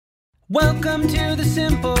Welcome to the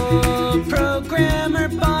Simple Programmer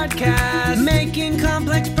Podcast, making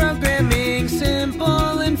complex programming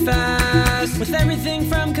simple and fast, with everything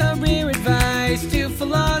from career advice to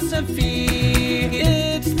philosophy.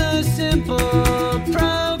 It's the Simple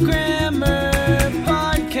Programmer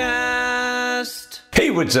Podcast.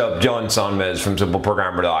 Hey, what's up? John Sonmez from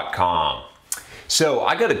SimpleProgrammer.com. So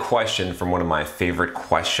I got a question from one of my favorite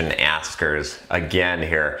question askers again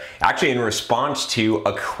here. Actually in response to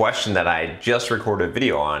a question that I just recorded a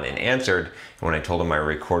video on and answered. And when I told him I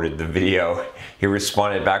recorded the video, he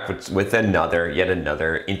responded back with yet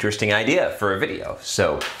another interesting idea for a video.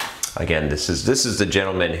 So again, this is the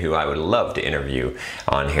gentleman who I would love to interview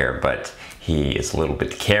on here, but he is a little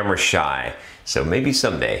bit camera shy. So maybe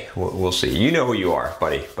someday, we'll see. You know who you are,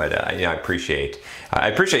 buddy, but I appreciate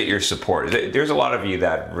your support. There's a lot of you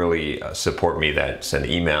that really support me, that send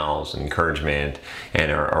emails and encouragement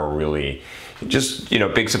and are really just,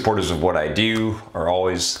 big supporters of what I do, are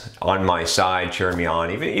always on my side, cheering me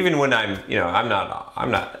on, even when I'm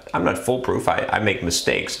not foolproof. I make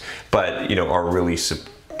mistakes, but are really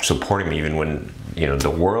supporting me even when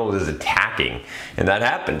the world is attacking, and that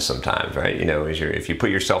happens sometimes, right? If you put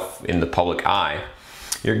yourself in the public eye,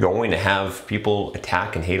 you're going to have people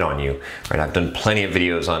attack and hate on you, right? I've done plenty of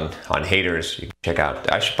videos on haters. You can check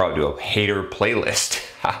out. I should probably do a hater playlist.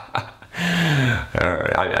 All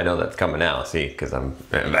right, I know that's coming out. See, because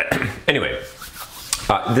but anyway, I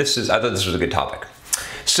thought this was a good topic.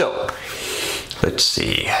 So let's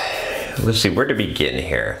see where to begin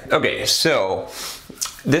here. Okay, so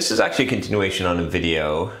this is actually a continuation on a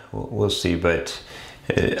video. We'll see, but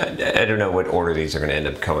I don't know what order these are going to end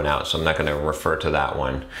up coming out, so I'm not going to refer to that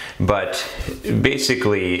one. But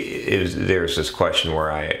basically, there's this question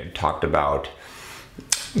where I talked about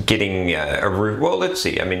getting a roof. Well, let's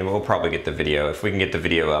see. We'll probably get the video. If we can get the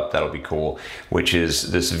video up, that'll be cool. Which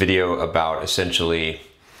is this video about essentially,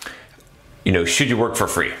 should you work for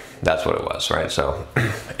free? That's what it was, right? So,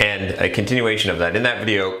 and a continuation of that. In that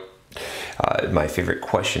video, my favorite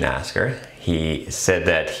question asker, he said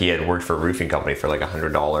that he had worked for a roofing company for like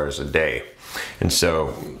 $100 a day. And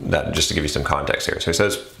so that, just to give you some context here. So he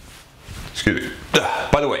says, excuse me,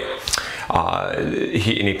 by the way,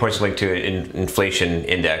 he points a link to an inflation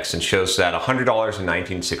index and shows that $100 in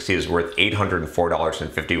 1960 is worth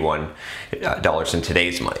 $804.51 in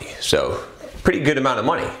today's money. So pretty good amount of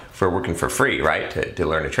money for working for free, right? To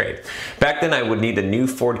learn a trade. Back then I would need a new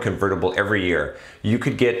Ford convertible every year. You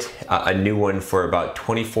could get a new one for about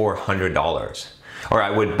 $2,400. Or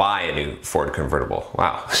I would buy a new Ford convertible.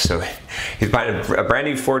 Wow, so he's buying a brand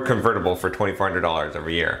new Ford convertible for $2,400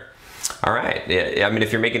 every year. All right, yeah,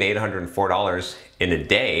 if you're making $804 in a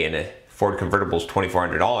day and a Ford convertible is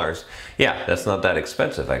 $2,400, yeah, that's not that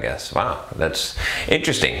expensive, I guess. Wow, that's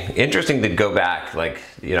interesting. Interesting to go back, I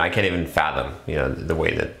can't even fathom, the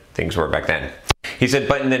way that things were back then. He said,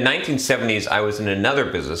 but in the 1970s, I was in another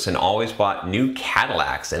business and always bought new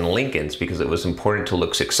Cadillacs and Lincolns because it was important to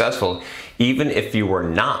look successful, even if you were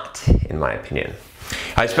not, in my opinion.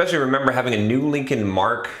 I especially remember having a new Lincoln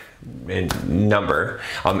Mark number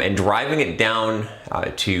and driving it down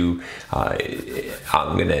to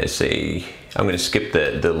I'm gonna skip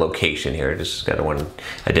the location here. Just gotta want to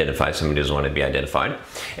identify somebody who doesn't want to be identified,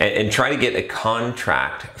 and try to get a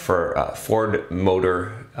contract for Ford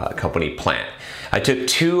Motor Company plant. I took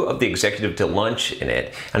two of the executives to lunch in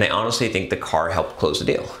it, and I honestly think the car helped close the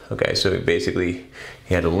deal. Okay, so basically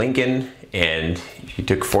he had a Lincoln and he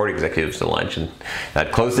took Ford executives to lunch, and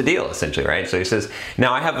that closed the deal essentially, right? So he says,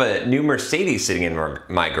 now I have a new Mercedes sitting in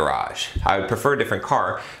my garage. I would prefer a different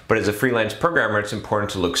car, but as a freelance programmer, it's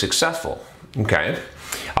important to look successful. Okay.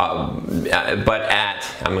 But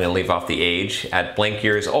I'm going to leave off the age, at blank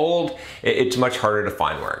years old, it's much harder to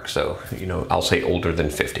find work. So, I'll say older than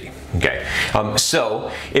 50. Okay.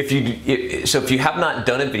 So if you have not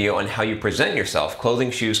done a video on how you present yourself,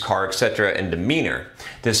 clothing, shoes, car, etc., and demeanor,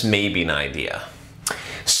 this may be an idea.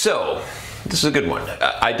 So this is a good one.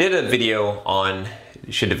 I did a video on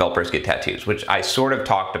should developers get tattoos, which I sort of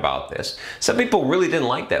talked about this. Some people really didn't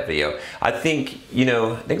like that video. I think,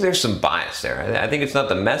 there's some bias there. I think it's not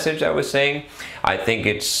the message I was saying. I think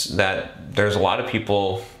it's that there's a lot of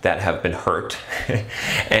people that have been hurt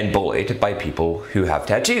and bullied by people who have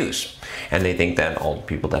tattoos. And they think that all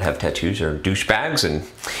people that have tattoos are douchebags, and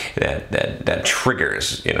that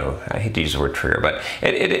triggers, I hate to use the word trigger, but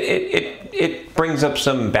it brings up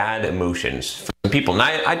some bad emotions for people. And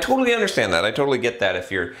I totally understand that. I totally get that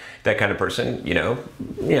if you're that kind of person,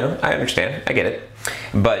 I understand. I get it.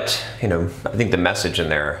 But, I think the message in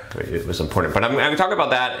there, it was important. But I'm going to talk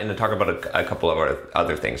about that and talk about a couple of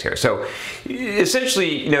other things here. So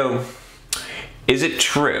essentially, is it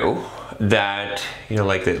true that,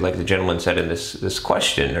 like the gentleman said in this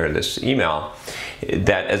question or this email,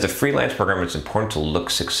 that as a freelance programmer, it's important to look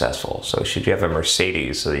successful. So should you have a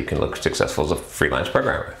Mercedes so that you can look successful as a freelance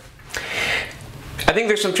programmer? I think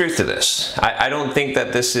there's some truth to this. I don't think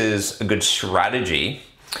that this is a good strategy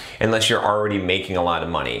unless you're already making a lot of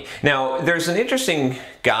money. Now, there's an interesting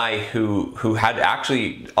guy who had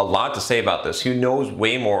actually a lot to say about this, who knows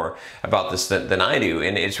way more about this than I do,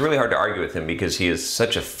 and it's really hard to argue with him because he is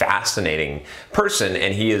such a fascinating person,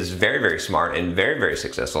 and he is very, very smart and very, very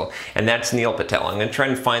successful, and that's Neil Patel. I'm gonna try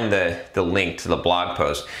and find the link to the blog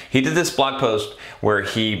post. He did this blog post where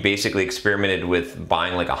he basically experimented with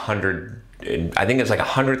buying like I think it's like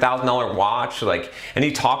 $100,000 watch, and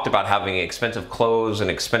he talked about having expensive clothes and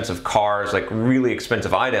expensive cars, like really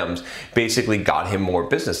expensive items, basically got him more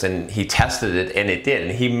business, and he tested it and it did,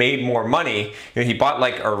 and he made more money. He bought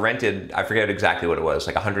or rented, I forget exactly what it was,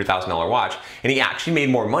 like $100,000 watch, and he actually made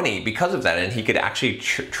more money because of that, and he could actually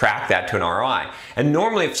track that to an ROI. And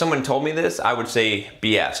normally if someone told me this, I would say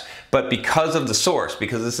BS. But because of the source,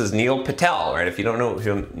 because this is Neil Patel, right? If you don't know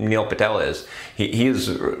who Neil Patel is, he is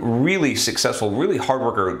really successful, really hard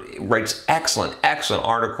worker, writes excellent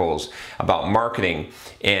articles about marketing,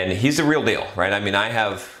 and he's the real deal, right? I mean, I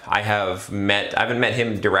haven't met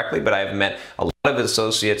him directly, but I've met a lot of his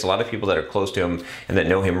associates, a lot of people that are close to him and that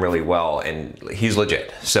know him really well, and he's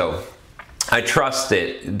legit. So I trust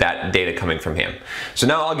that data coming from him. So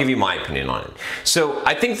now I'll give you my opinion on it. So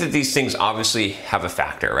I think that these things obviously have a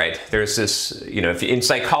factor, right? There's this, if in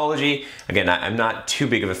psychology, again, I'm not too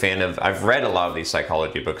big of a fan of, I've read a lot of these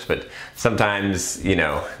psychology books, but sometimes,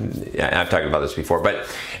 I've talked about this before, but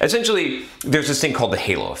essentially there's this thing called the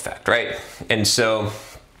halo effect, right? And so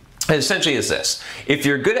essentially it's this: if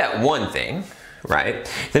you're good at one thing,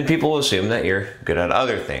 right, then people will assume that you're good at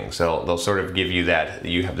other things. So they'll sort of give you that,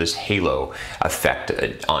 you have this halo effect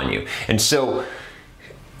on you. And so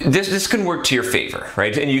this can work to your favor,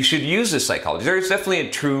 right? And you should use this psychology. There's definitely a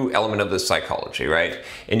true element of this psychology, right?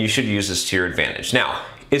 And you should use this to your advantage. Now,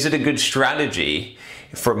 is it a good strategy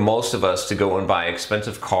for most of us to go and buy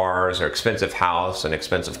expensive cars or expensive house and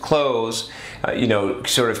expensive clothes,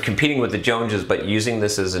 sort of competing with the Joneses, but using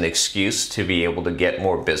this as an excuse to be able to get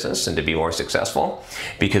more business and to be more successful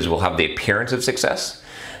because we'll have the appearance of success?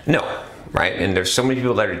 No, right? And there's so many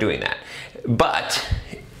people that are doing that. But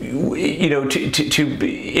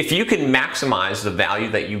if you can maximize the value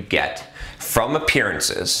that you get from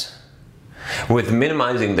appearances with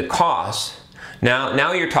minimizing the cost,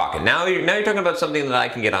 now you're talking. Now you're talking about something that I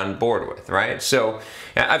can get on board with, right? So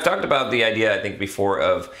I've talked about the idea, I think, before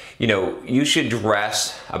of, you should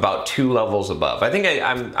dress about 2 levels above. I think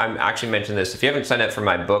I'm actually mentioned this. If you haven't signed up for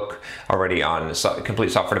my book already on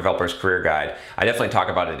Complete Software Developer's Career Guide, I definitely talk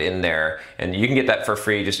about it in there, and you can get that for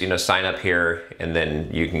free. Just sign up here, and then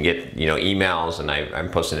you can get emails, and I'm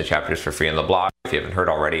posting the chapters for free on the blog. If you haven't heard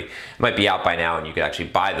already, it might be out by now, and you could actually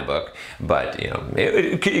buy the book. But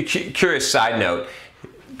curious side note: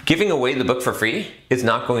 giving away the book for free is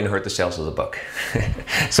not going to hurt the sales of the book.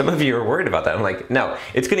 Some of you are worried about that. I'm like, no,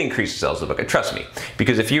 it's going to increase the sales of the book. Trust me,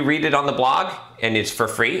 because if you read it on the blog and it's for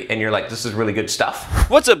free and you're like, this is really good stuff.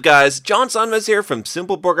 What's up, guys? John Sonmez here from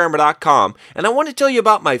SimpleProgrammer.com, and I want to tell you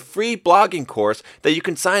about my free blogging course that you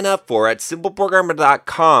can sign up for at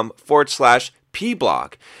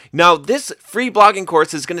SimpleProgrammer.com/pblog. Now, this free blogging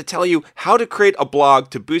course is going to tell you how to create a blog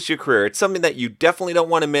to boost your career. It's something that you definitely don't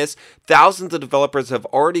want to miss. Thousands of developers have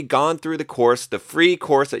already gone through the course, the free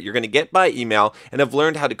course that you're going to get by email, and have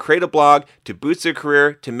learned how to create a blog to boost their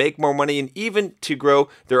career, to make more money, and even to grow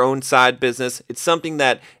their own side business. It's something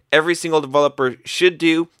that every single developer should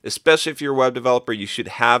do, especially if you're a web developer. You should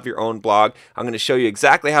have your own blog. I'm going to show you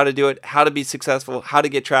exactly how to do it, how to be successful, how to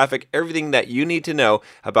get traffic, everything that you need to know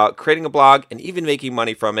about creating a blog and even making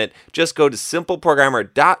money from it. Just go to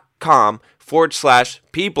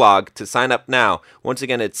simpleprogrammer.com/pblog to sign up now. Once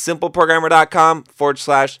again, it's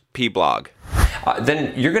simpleprogrammer.com/pblog.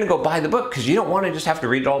 Then you're going to go buy the book because you don't want to just have to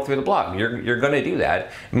read it all through the blog. You're going to do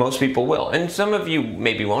that. Most people will. And some of you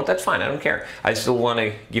maybe won't. That's fine. I don't care. I still want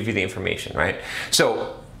to give you the information, right?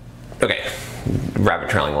 So, okay, rabbit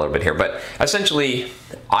trailing a little bit here. But essentially,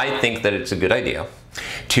 I think that it's a good idea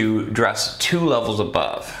to dress 2 levels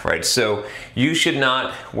above, right? So you should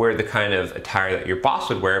not wear the kind of attire that your boss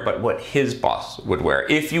would wear, but what his boss would wear.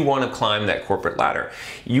 If you want to climb that corporate ladder,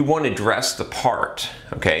 you want to dress the part,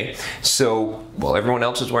 okay? So, while everyone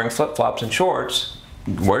else is wearing flip-flops and shorts,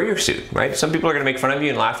 wear your suit, right? Some people are going to make fun of you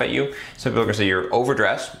and laugh at you. Some people are going to say you're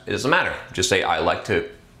overdressed. It doesn't matter. Just say, I like to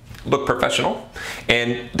look professional,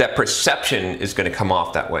 and that perception is going to come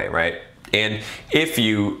off that way, right? And if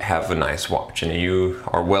you have a nice watch and you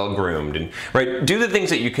are well groomed and right, do the things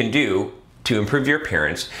that you can do to improve your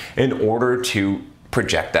appearance in order to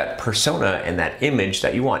project that persona and that image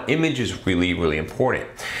that you want. Image is really, really important.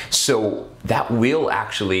 So that will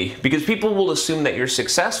actually, because people will assume that you're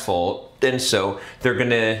successful, and so they're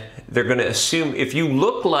gonna assume if you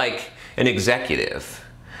look like an executive,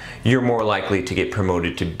 you're more likely to get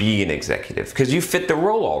promoted to be an executive because you fit the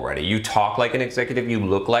role already. You talk like an executive, you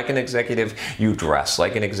look like an executive, you dress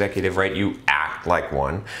like an executive, right? You act like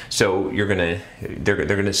one. So they're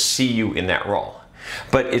gonna see you in that role.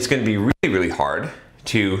 But it's gonna be really, really hard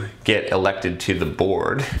to get elected to the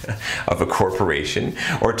board of a corporation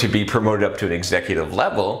or to be promoted up to an executive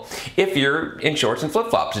level if you're in shorts and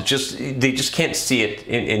flip-flops. They just can't see it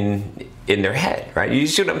in their head, right? You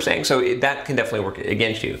see what I'm saying? So that can definitely work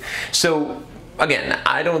against you. So again,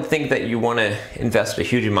 I don't think that you want to invest a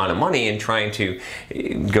huge amount of money in trying to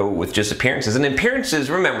go with just appearances. And appearances,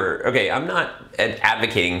 remember, okay, I'm not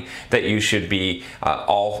advocating that you should be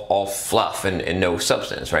all fluff and no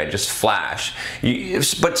substance, right? Just flash.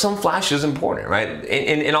 But some flash is important, right?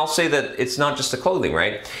 And I'll say that it's not just the clothing,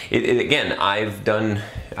 right? Again, I've done,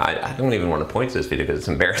 I don't even want to point to this video because it's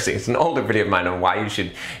embarrassing. It's an older video of mine on why you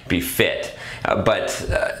should be fit.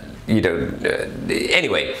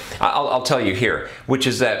 Anyway, I'll tell you here, which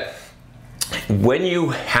is that when you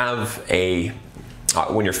have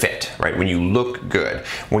when you're fit, right? When you look good,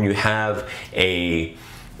 when you have a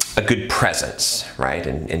good presence, right?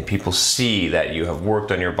 And people see that you have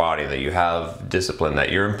worked on your body, that you have discipline,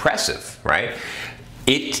 that you're impressive, right?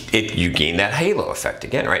 You gain that halo effect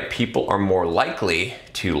again, right? People are more likely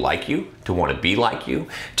to like you, to want to be like you,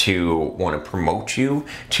 to want to promote you,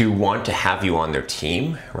 to want to have you on their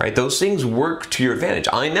team, right? Those things work to your advantage.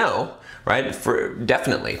 I know, right?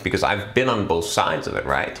 Definitely, because I've been on both sides of it,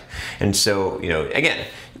 right? And so, again,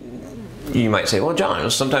 you might say, well, John,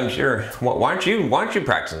 sometimes why aren't you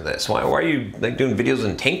practicing this? Why are you like doing videos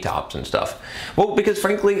in tank tops and stuff? Well, because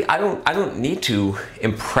frankly, I don't need to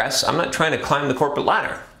impress. I'm not trying to climb the corporate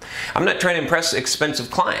ladder. I'm not trying to impress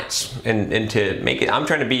expensive clients and to make it. I'm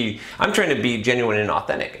trying to be genuine and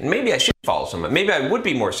authentic. And maybe I should follow someone. Maybe I would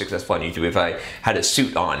be more successful on YouTube if I had a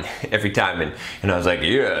suit on every time and I was like,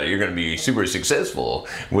 yeah, you're gonna be super successful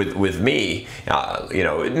with me.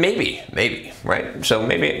 Maybe, right? So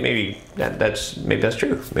maybe that's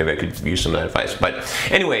true. Maybe I could use some of that advice. But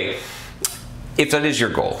anyway, if that is your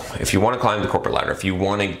goal, if you want to climb the corporate ladder, if you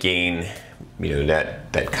want to gain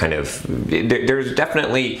that kind of, it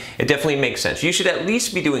definitely makes sense. You should at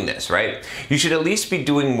least be doing this, right? You should at least be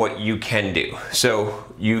doing what you can do. So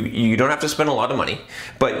you don't have to spend a lot of money,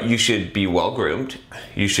 but you should be well groomed.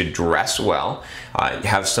 You should dress well,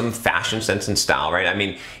 have some fashion sense and style, right? I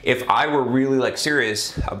mean, if I were really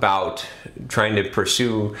serious about trying to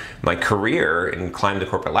pursue my career and climb the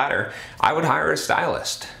corporate ladder, I would hire a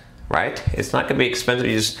stylist. Right? It's not going to be expensive.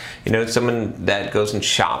 You just, someone that goes and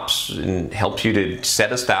shops and helps you to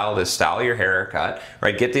set a style, to style your haircut,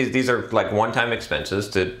 right? Get these are like one-time expenses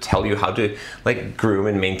to tell you how to groom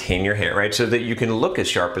and maintain your hair, right? So that you can look as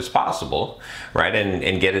sharp as possible, right?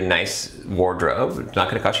 And get a nice wardrobe. It's not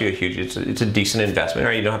going to cost you a huge, it's a decent investment,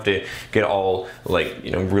 right? You don't have to get all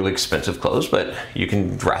really expensive clothes, but you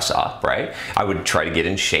can dress up, right? I would try to get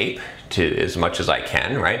in shape to as much as I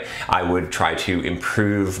can, right? I would try to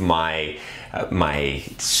improve my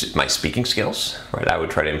speaking skills, right? I would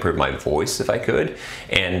try to improve my voice if I could,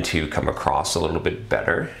 and to come across a little bit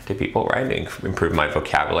better to people, right? And improve my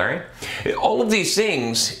vocabulary. All of these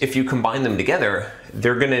things, if you combine them together,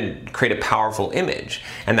 they're going to create a powerful image,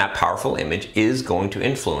 and that powerful image is going to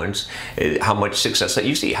influence how much success that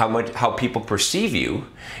you see, how people perceive you,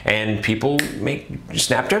 and people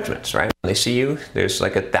snap judgments, right? When they see you, there's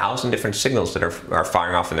 1,000 different signals that are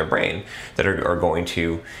firing off in their brain that are going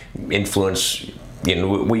to influence.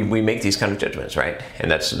 We make these kind of judgments, right? And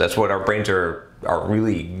that's what our brains are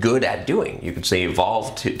really good at doing. You could say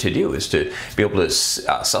evolved to do, is to be able to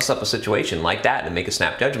suss up a situation like that and make a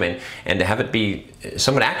snap judgment and to have it be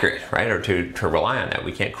somewhat accurate, right? Or to rely on that.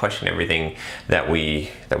 We can't question everything that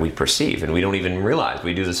we perceive, and we don't even realize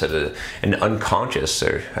we do this at an unconscious,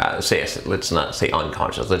 or let's not say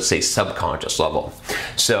unconscious, let's say subconscious level.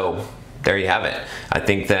 So there you have it. I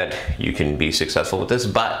think that you can be successful with this,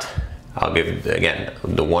 but I'll give, again,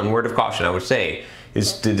 the one word of caution I would say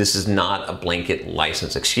is this is not a blanket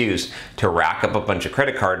license excuse to rack up a bunch of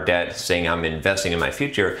credit card debt saying I'm investing in my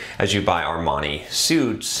future as you buy Armani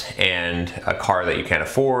suits and a car that you can't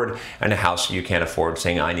afford and a house you can't afford,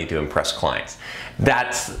 saying I need to impress clients.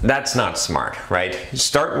 That's not smart, right?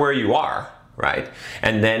 Start where you are, right?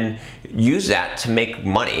 And then use that to make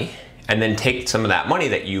money, and then take some of that money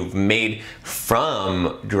that you've made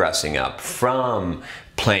from dressing up, from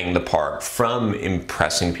playing the part, from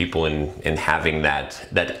impressing people and having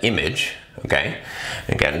that image. Okay,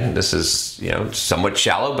 again, this is, you know, somewhat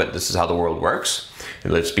shallow, but this is how the world works.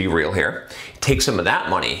 Let's be real here. Take some of that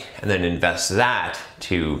money and then invest that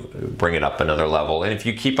to bring it up another level. And if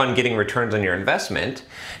you keep on getting returns on your investment,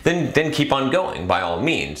 then keep on going by all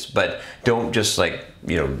means. But don't just, like,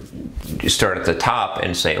 you know, start at the top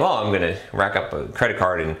and say, well, I'm going to rack up a credit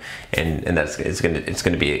card and that's it's going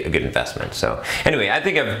to be a good investment. So anyway, I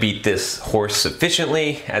think I've beat this horse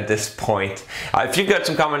sufficiently at this point. If you've got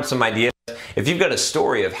some comments, some ideas, if you've got a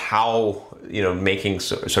story of how, you know, making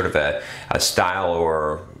sort of a style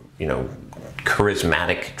or, you know,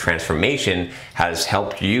 charismatic transformation has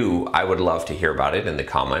helped you, I would love to hear about it in the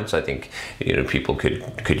comments. I think, you know, people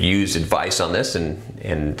could use advice on this, and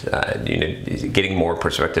you know, getting more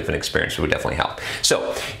perspective and experience would definitely help.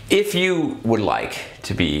 So if you would like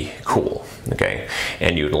to be cool, okay,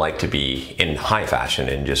 and you'd like to be in high fashion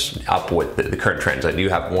and just up with the current trends, I do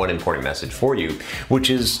have one important message for you,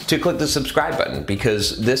 which is to click the subscribe button,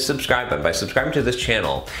 because this subscribe button, by subscribing to this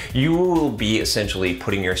channel, you will be essentially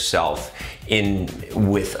putting yourself in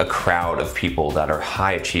with a crowd of people that are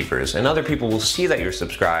high achievers, and other people will see that you're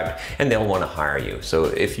subscribed and they'll want to hire you. So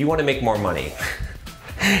if you want to make more money,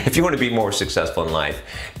 if you want to be more successful in life,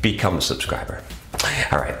 become a subscriber.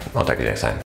 All right, I'll talk to you next time.